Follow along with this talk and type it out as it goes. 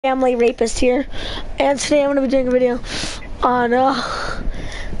Family rapist here, and today I'm gonna be doing a video on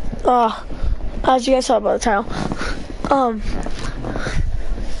as you guys saw by the title,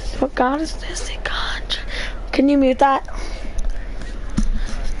 what god is this thing? God, can you mute that?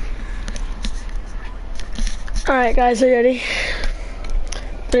 All right, guys, are you ready?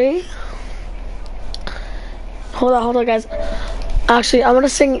 3. Hold on, guys. Actually, I'm gonna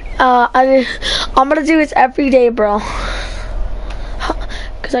sing. I'm gonna do this every day, bro.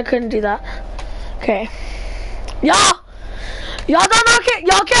 Cause I couldn't do that. Okay. Y'all don't know.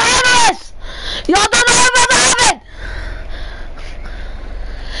 Y'all can't handle this. Y'all don't know what's about to happen.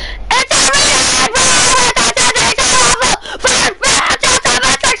 It's a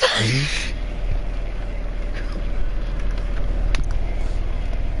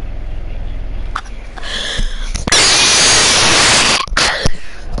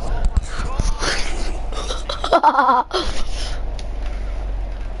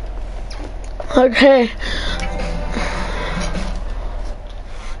Okay.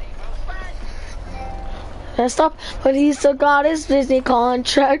 Stop, but he still got his Disney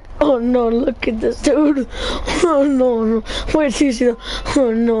contract. Oh no, look at this dude. Oh no. Wait till you see the.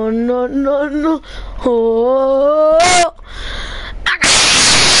 Oh no. Oh.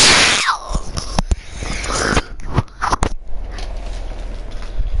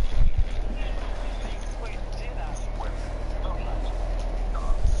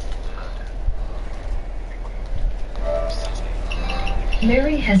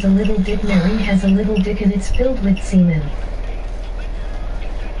 Mary has a little dick, Mary has a little dick, and it's filled with semen.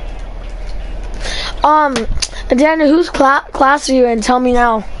 Daniel, whose class are you in? Tell me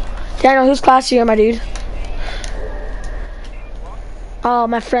now. Daniel, whose class are you in, my dude? Oh,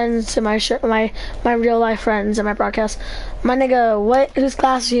 my friends and my real life friends and my broadcast. My nigga, whose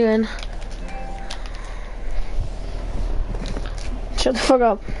class are you in? Shut the fuck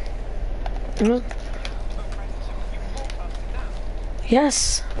up.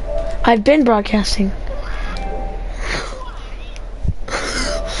 Yes, I've been broadcasting.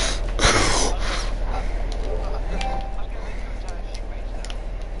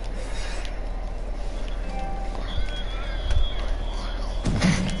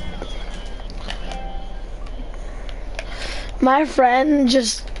 My friend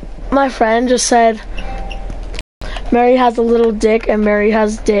just said Mary has a little dick and Mary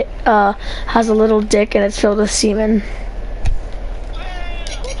has a little dick and it's filled with semen.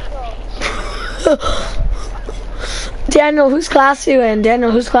 Daniel, whose class are you in?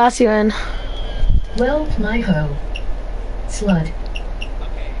 Well, my hoe. Slut.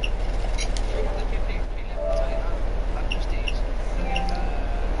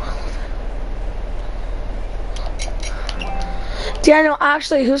 Daniel,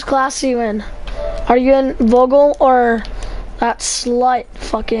 actually, whose class are you in? Are you in Vogel or that slut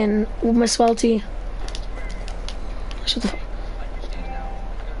fucking Miss Welty? Shut the fuck.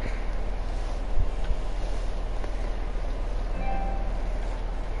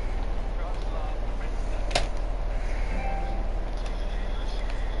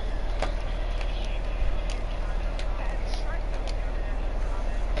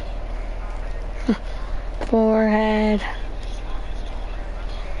 Forehead.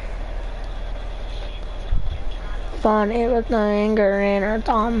 Fun it with no anger in her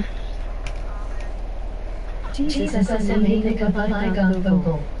thumb. Jesus, I made a but I got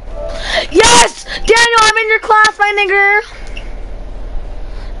vocal. Yes! Daniel, I'm in your class, my nigga!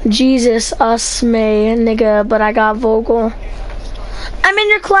 Jesus, us, may, nigga, but I got vocal. I'm in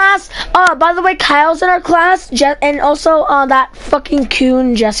your class. By the way, Kyle's in our class, and also that fucking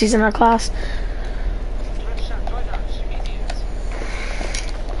coon Jesse's in our class.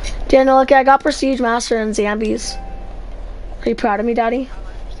 Daniel, look, I got Prestige Master in Zambies. Are you proud of me, Daddy?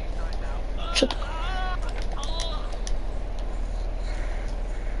 Shut the...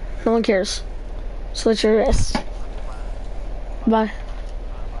 No one cares. Slit your wrist. Bye.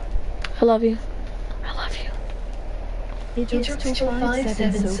 I love you. Hidrox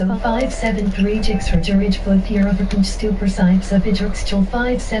 57 so 573 jigs for Jurage for fear of a pinch super sides of Hidrox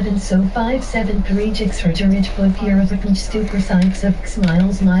 57 so 573 jigs for Jurage for fear of a pinch super sides of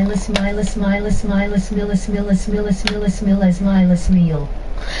smiles milus meal.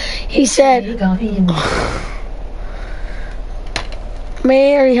 He said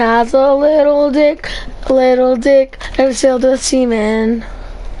Mary has a little dick, and it's filled with semen.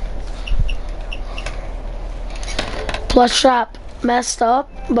 Plus Trap messed up,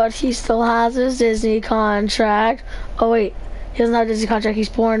 but he still has his Disney contract. Oh wait, he doesn't have a Disney contract, he's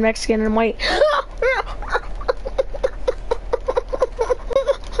born Mexican and white.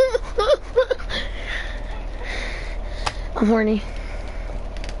 I'm horny.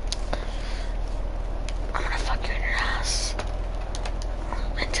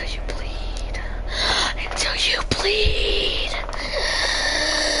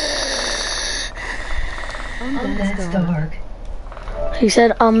 He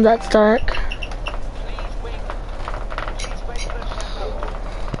said, that's dark.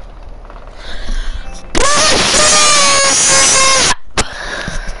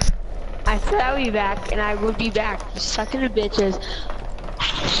 I said I would be back, and I would be back. You sucking the bitches.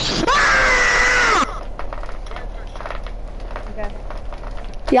 Okay.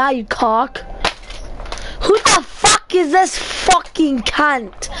 Yeah, you cock. Who the fuck is this fucking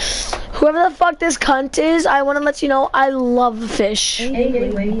cunt? Whoever the fuck this cunt is, I want to let you know I love fish. Whoever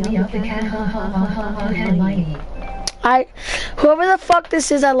the fuck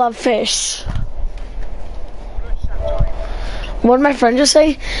this is, I love fish. What did my friend just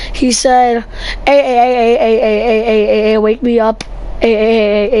say? He said, hey, wake me up.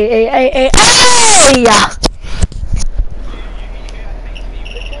 Hey.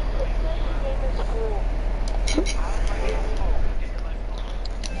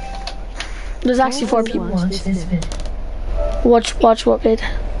 There's actually 4 people. Watch this vid. Watch what vid?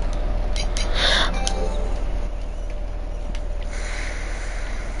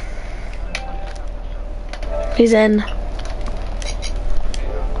 He's in.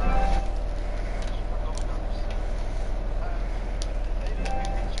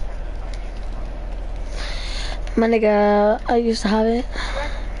 My nigga, I used to have it.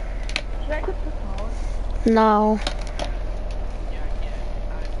 Should I cook the call? No.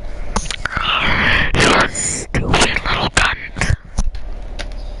 You're a stupid little cunt.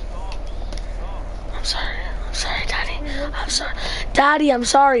 I'm sorry, Daddy. I'm sorry. Daddy, I'm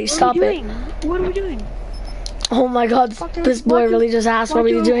sorry. Stop it. What are we doing? Oh my god, this boy really just asked, what are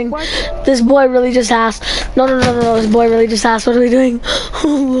we doing? What? This boy really just asked. No, this boy really just asked, what are we doing?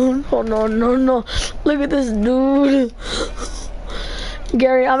 Oh no. Look at this dude.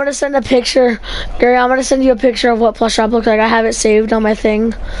 Gary, I'm gonna send a picture. Gary, I'm gonna send you a picture of what plush shop looks like. I have it saved on my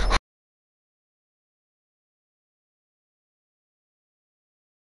thing.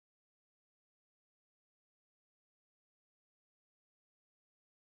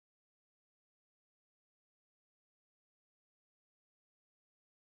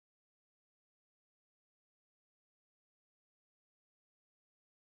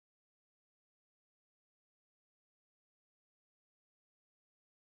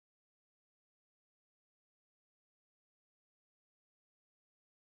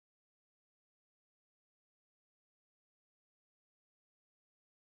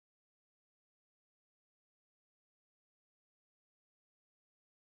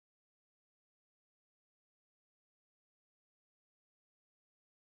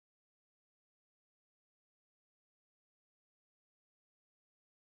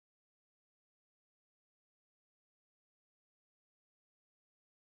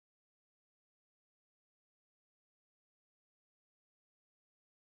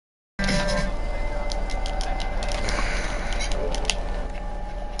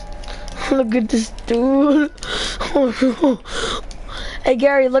 Look at this dude. Oh no. Hey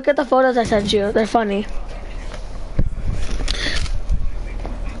Gary, look at the photos I sent you. They're funny.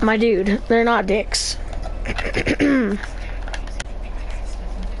 My dude, they're not dicks.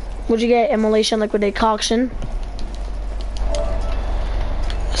 What'd you get? Immolation liquid decoction.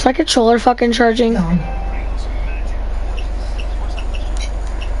 Is my controller fucking charging?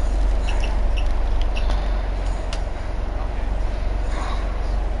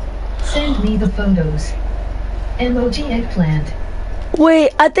 Send me the photos. Emoji eggplant.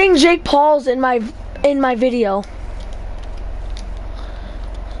 Wait, I think Jake Paul's in my video.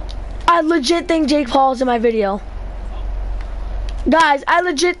 I legit think Jake Paul's in my video. Guys, I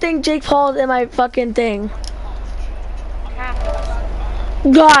legit think Jake Paul's in my fucking thing.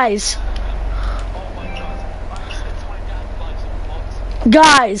 Guys.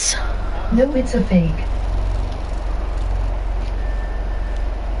 No, it's a fake.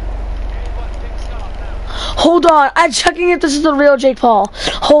 Hold on, I'm checking if this is the real Jake Paul.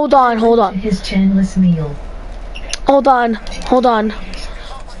 Hold on. His chanless meal. Hold on.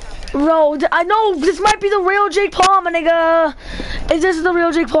 Bro, I know this might be the real Jake Paul, my nigga. If this is the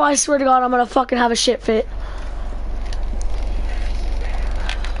real Jake Paul, I swear to God, I'm gonna fucking have a shit fit.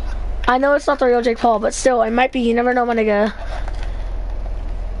 I know it's not the real Jake Paul, but still, it might be. You never know, my nigga.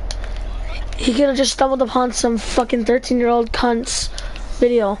 He could have just stumbled upon some fucking 13-year-old cunt's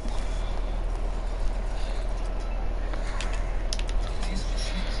video.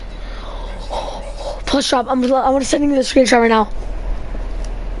 Plus shop, I'm gonna send you the screenshot right now.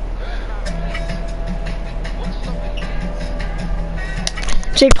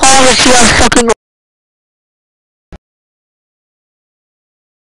 Jake Paul is here fucking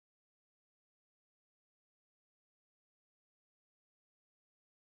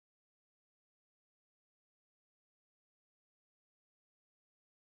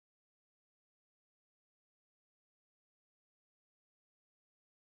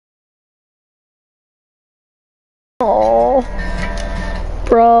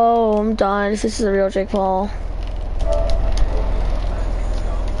Bro, I'm done. This is a real Jake Paul.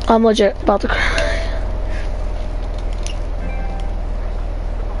 I'm legit about to cry.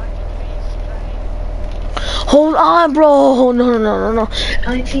 Hold on, bro. No.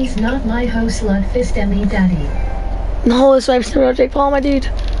 IT's not my host, slut fist me daddy. No, this wife's the real Jake Paul, my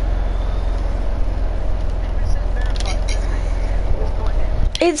dude.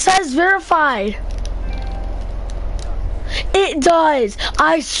 It says verified. It does.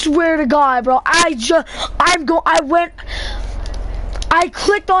 I swear to God, bro. I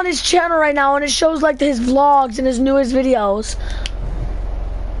clicked on his channel right now and it shows like his vlogs and his newest videos.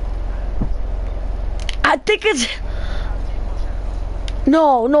 I think it's...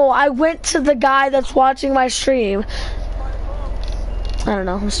 No, I went to the guy that's watching my stream. I don't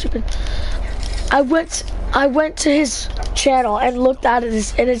know, I'm stupid. I went to his channel and looked at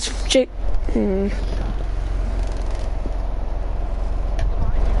it and it's...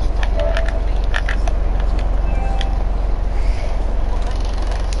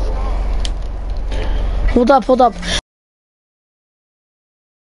 Hold up.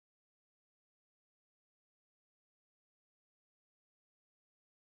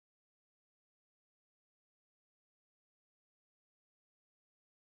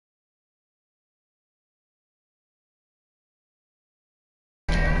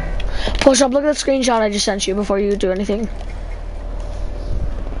 Push up, look at the screenshot I just sent you before you do anything.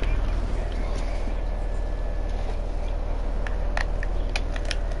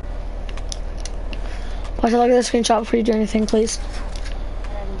 Push up, look at the screenshot before you do anything, please.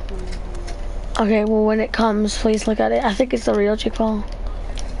 Okay, well when it comes, please look at it. I think it's the real Jake Paul.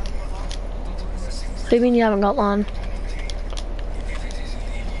 What do you mean you haven't got one?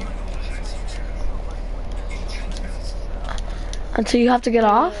 Until you have to get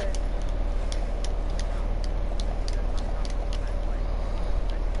off?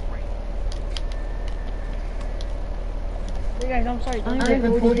 Hey guys, I'm sorry. I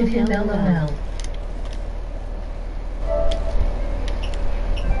reported him LOL.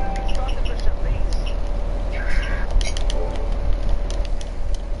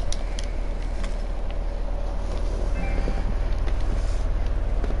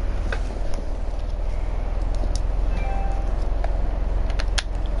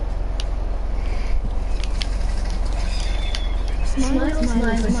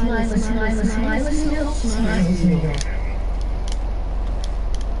 Smile.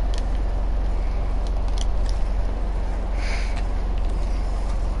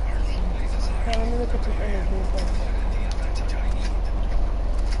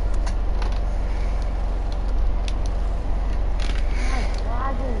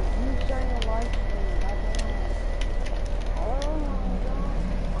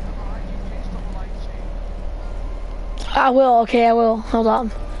 I will, okay, I will. Hold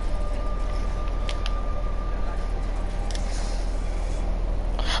on.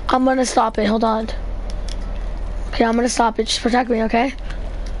 I'm gonna stop it, hold on. Okay, I'm gonna stop it, just protect me, okay?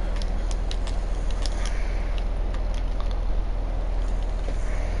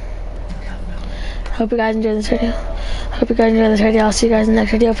 Hope you guys enjoyed this video. I'll see you guys in the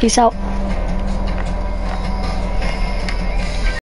next video. Peace out.